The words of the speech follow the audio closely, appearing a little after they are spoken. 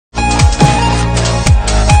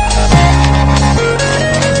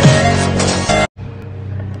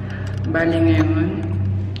Bali ngayon,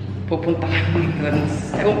 pupunta kami doon.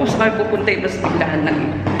 Ewan ko sa kayo pupunta ito sa tindahan lang.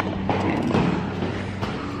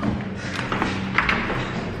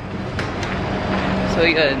 So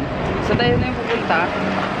yun. So tayo na yung pupunta.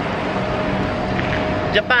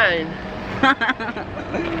 Japan!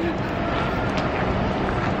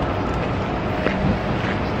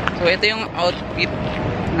 So ito yung outfit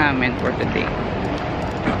namin for today.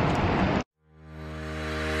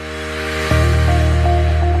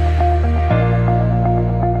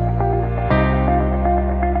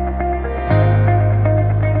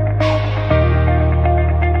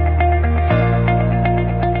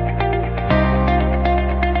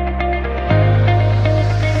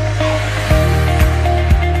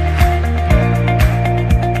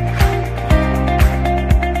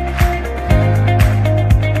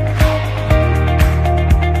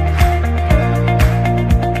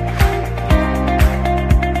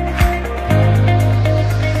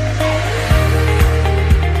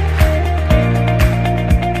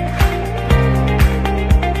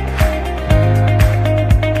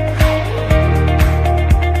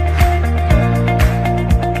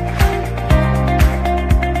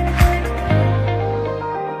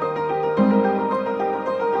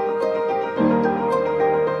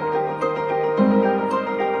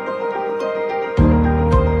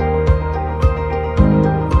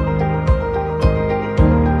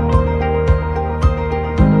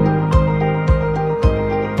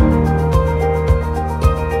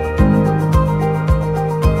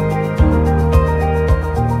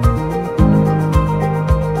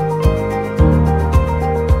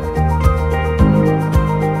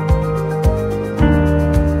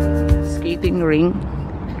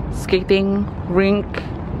 Skating rink.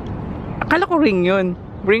 Akala ko ring yun.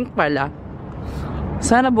 Rink pala.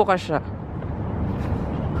 Sana bukas siya.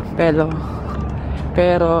 Pero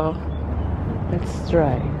let's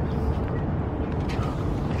try.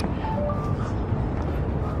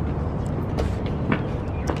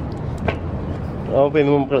 Open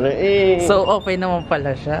naman pala eh. So open naman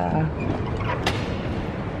pala siya.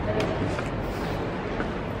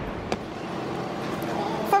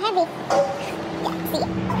 So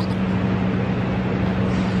heavy.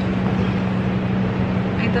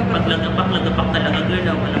 Paglagapak talaga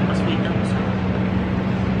girl, walang paswita ko sa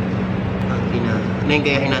ngayon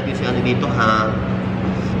gayahin natin si ano dito ha,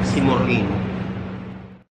 si Maureen.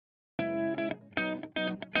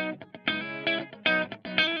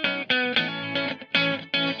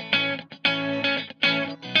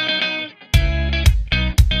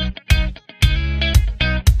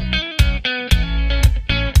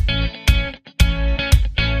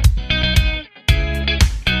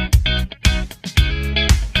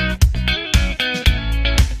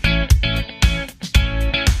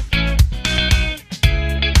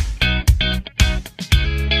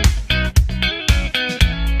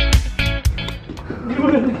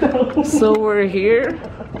 So we're here.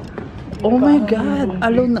 Oh my God,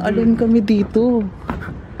 alone na alone kami dito.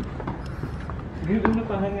 Girl,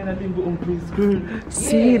 unapahan nga natin buong place, girl.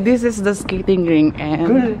 See, this is the skating ring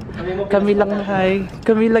and kami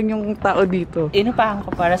lang yung tao dito. Inupahan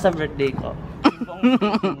ko para sa birthday ko.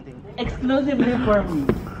 Exclusively for me.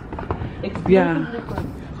 Yeah.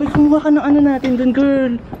 Hoy, kumuha ka ng ano natin dun,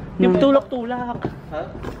 girl. Yung tulak-tulak. Ha?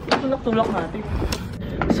 Yung tulak-tulak natin.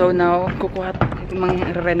 So now, kukuha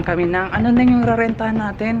mang-rent kami ng ano na yung rarentahan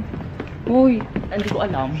natin. Uy, Hindi ko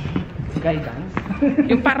alam. Guidance.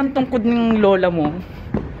 yung parang tungkod ng lola mo.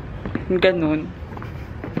 Yung ganun.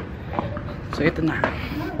 So ito na.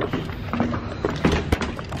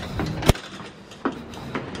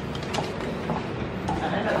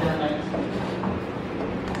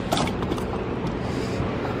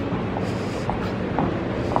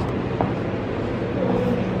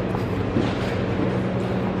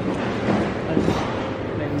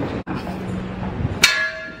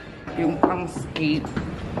 Yung pang skate.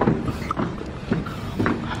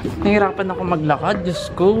 Nahirapan ako maglakad, Diyos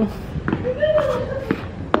ko.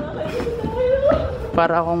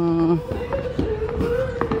 Para akong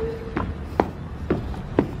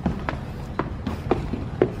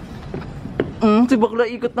si bakla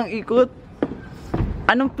ikot ng ikot.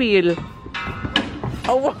 Anong feel?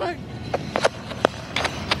 Awag!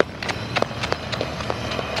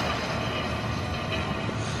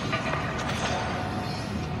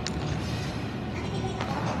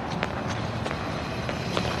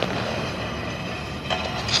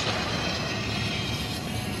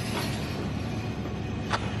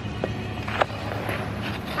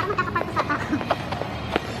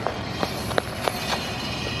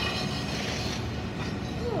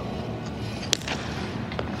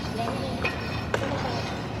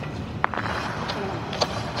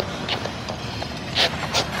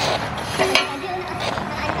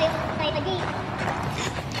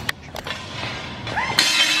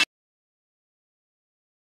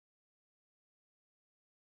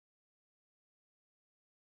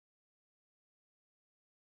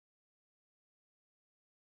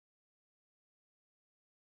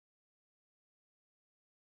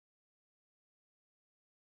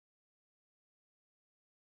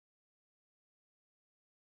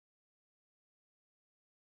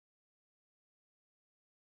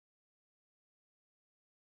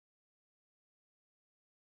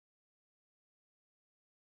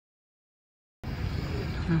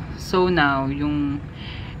 So now, yung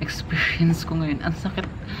experience ko ngayon, ang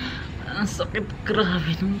sakit,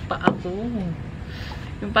 grabe nung paa ko.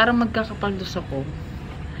 Yung parang magkakapaldos ako.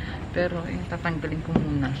 Pero, yung tatanggalin ko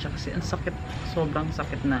muna siya kasi ang sakit, sobrang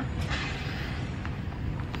sakit na.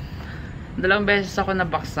 2 beses ako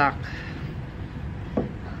nabaksak.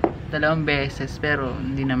 2 beses, pero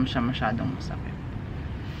hindi naman siya masyadong masakit.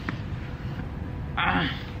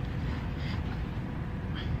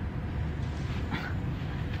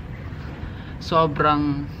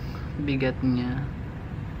 Sobrang bigat niya.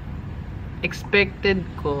 Expected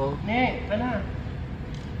ko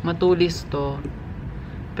matulis to,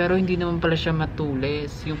 pero hindi naman pala siya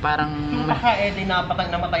matulis. Yung parang namatay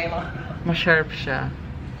mga ma-sharp siya.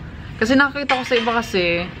 Kasi nakakita ko sa iba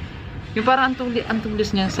kasi yung parang ang tulis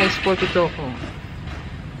niya, size 42 ko.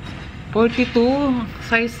 42,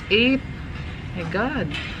 size 8. My God.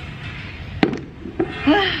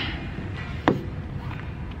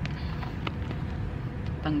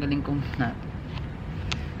 Tanggalin ko muna.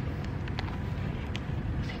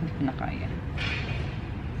 Kasi hindi ko na kaya.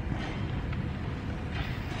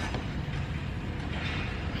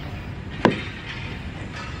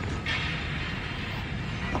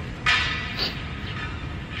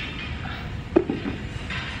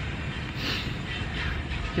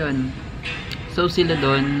 Yun. So sila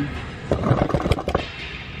doon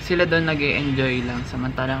nag-e-enjoy lang,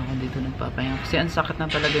 samantalang ako dito nagpapahinga kasi ang sakit na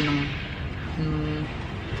talaga nung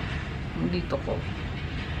dito ko.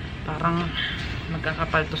 Parang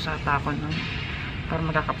magkakapaltos ata ako no? Parang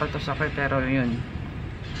magkakapaltos ako pero yun,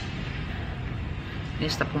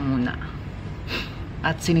 ni-stop ko muna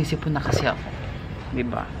at sinisipon na kasi ako,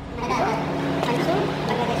 diba?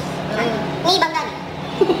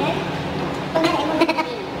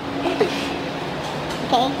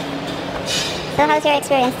 Okay. So how's your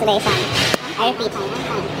experience today, Sam? I repeat.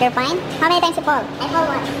 You're fine? How many times you fall? I fall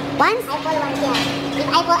once. Once? I fall once, yeah. If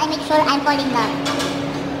I fall, I make sure I'm falling down.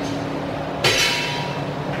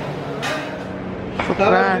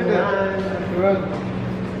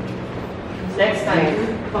 Next time.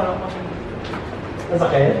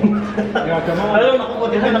 Nasakit? Alam mo,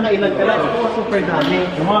 kung din nakailan ka lang. Ako, super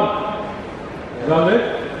dami.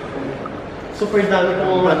 Super dami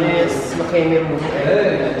kong manis na camera mo.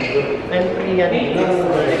 And free yan.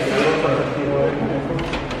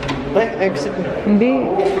 Ay, exit mo. Hindi.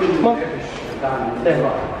 Ma.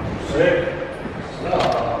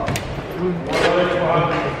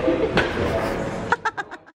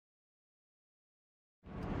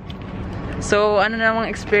 So, ano namang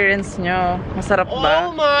experience nyo? Masarap ba?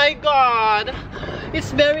 Oh my God!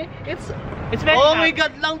 It's very oh my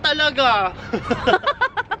God lang talaga!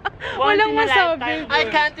 Walang masabi. I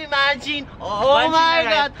can't imagine. Oh my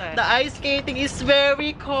God! The ice skating is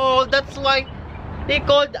very cold. That's why they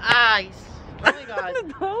called ice. Oh my God.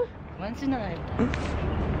 Once in a lifetime.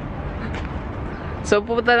 So,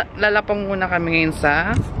 lalapang muna kami ngayon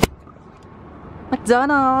sa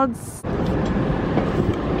McDonald's.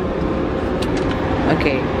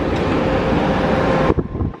 Okay.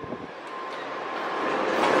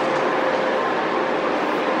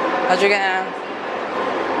 What you gonna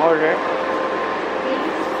order?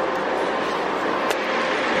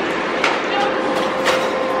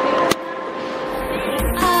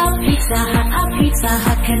 Pizza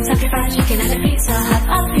Hut, Kentucky Fried Chicken and a Pizza Hut.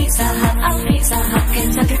 Pizza Hut,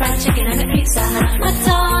 Kentucky Fried Chicken and a Pizza Hut.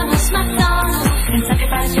 McDonald's, Kentucky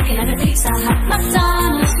Fried Chicken and a Pizza Hut.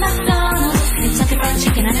 McDonald's, Kentucky Fried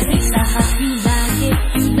Chicken and a Pizza Hut. You like it,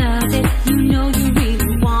 you love it, you know you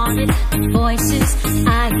really want it. The voices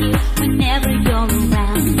I hear whenever you're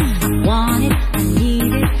around. I want it, I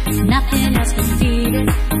need it, nothing else can beat it.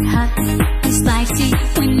 Hot and spicy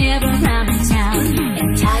whenever I'm in town.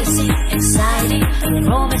 Enticing, exciting, the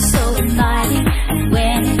aroma's so inviting. And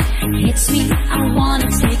when it hits me, I wanna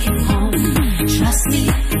take it home. Trust me,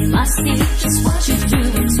 it must be just what you're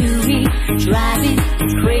doing to me. Driving me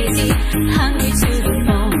crazy, hungry to the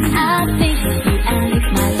bone. I think of you and lick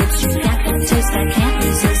my lips. You got the taste I can't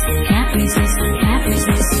resist, can't resist, can't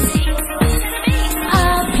resist.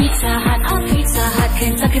 Pizza Hut,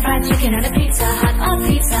 Kentucky Fried Chicken and a Pizza Hut.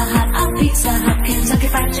 Pizza Hut, Kentucky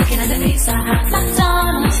Fried Chicken and a Pizza Hut.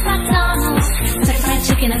 McDonald's, Kentucky Fried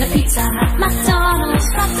Chicken and a Pizza Hut. McDonald's,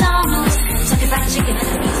 Kentucky Fried Chicken and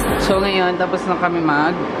a Pizza Hut. So ngayon, tapos na kami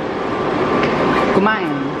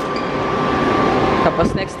kumain.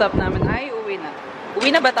 Tapos next stop namin ay uwi na. Uwi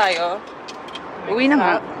na ba tayo? Uwi na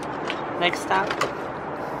nga. Next stop,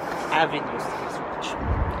 Avenues.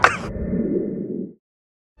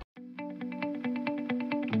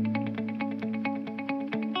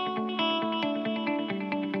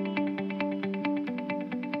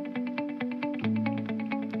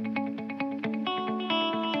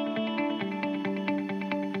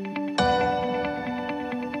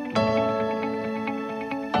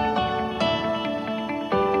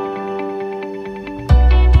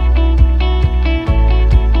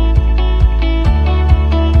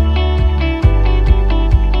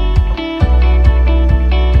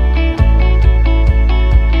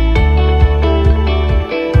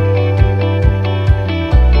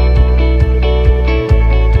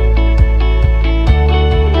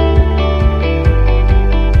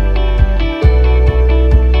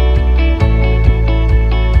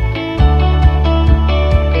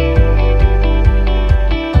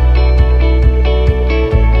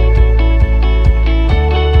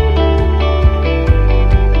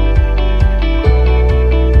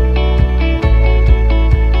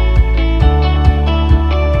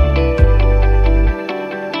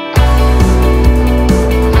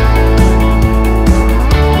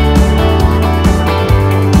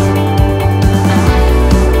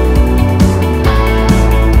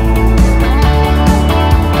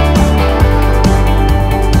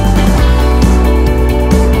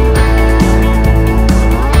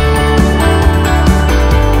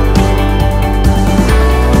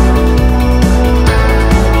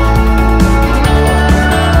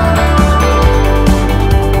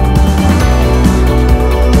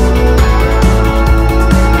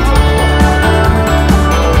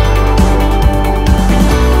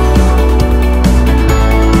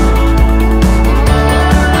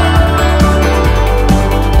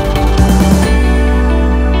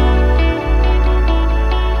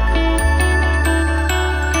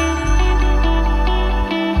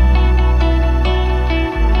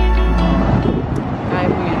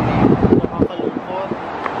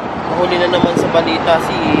 balita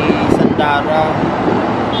si Sandara.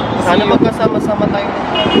 Sana magkasama-sama tayo.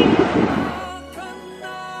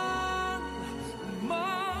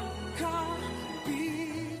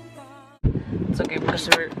 It's okay because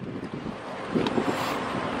we're...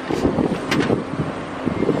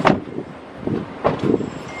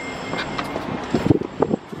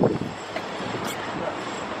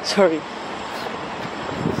 Sorry.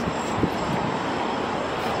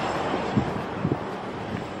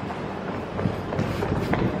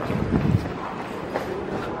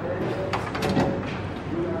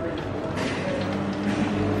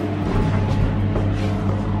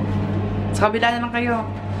 Sa kabila na lang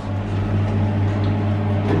kayo.